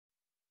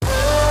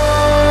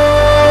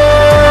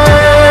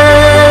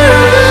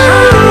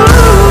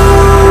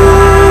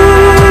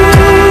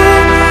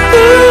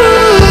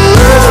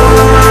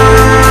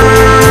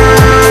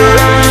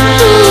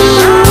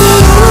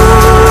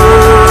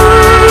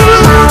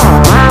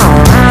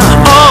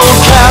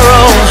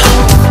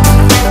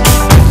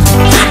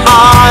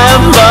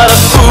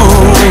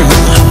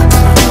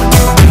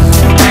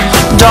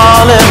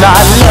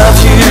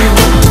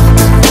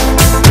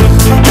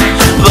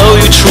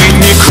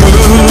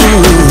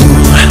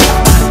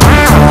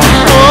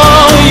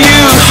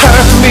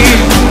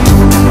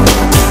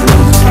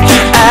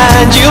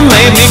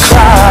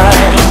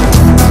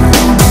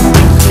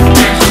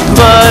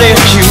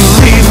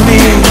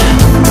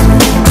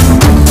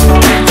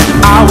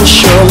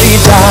we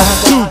die.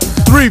 2,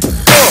 3, 4.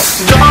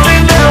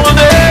 Darling, there will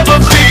never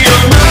be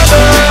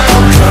another,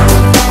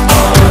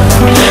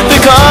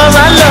 because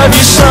I love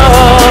you so.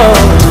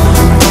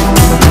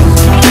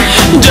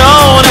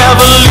 Don't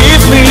ever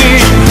leave me,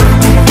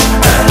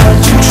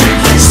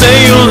 say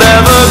you'll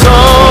never go.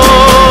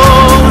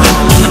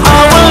 I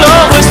will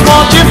always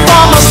want you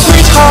for my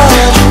sweetheart,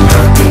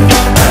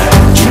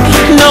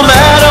 no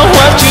matter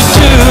what you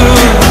do.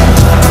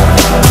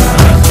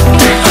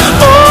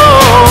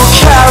 Oh,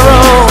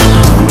 Carol,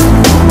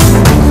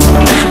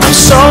 I'm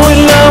so in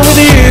love with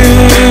you.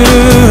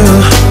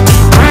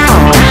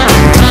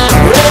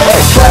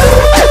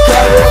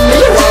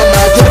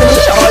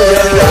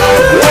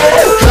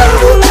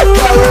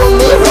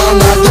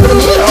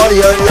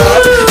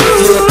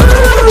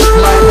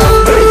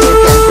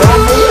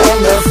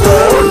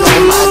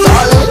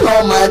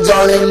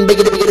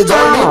 Biggity, biggity,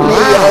 don't leave me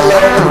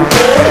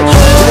alone.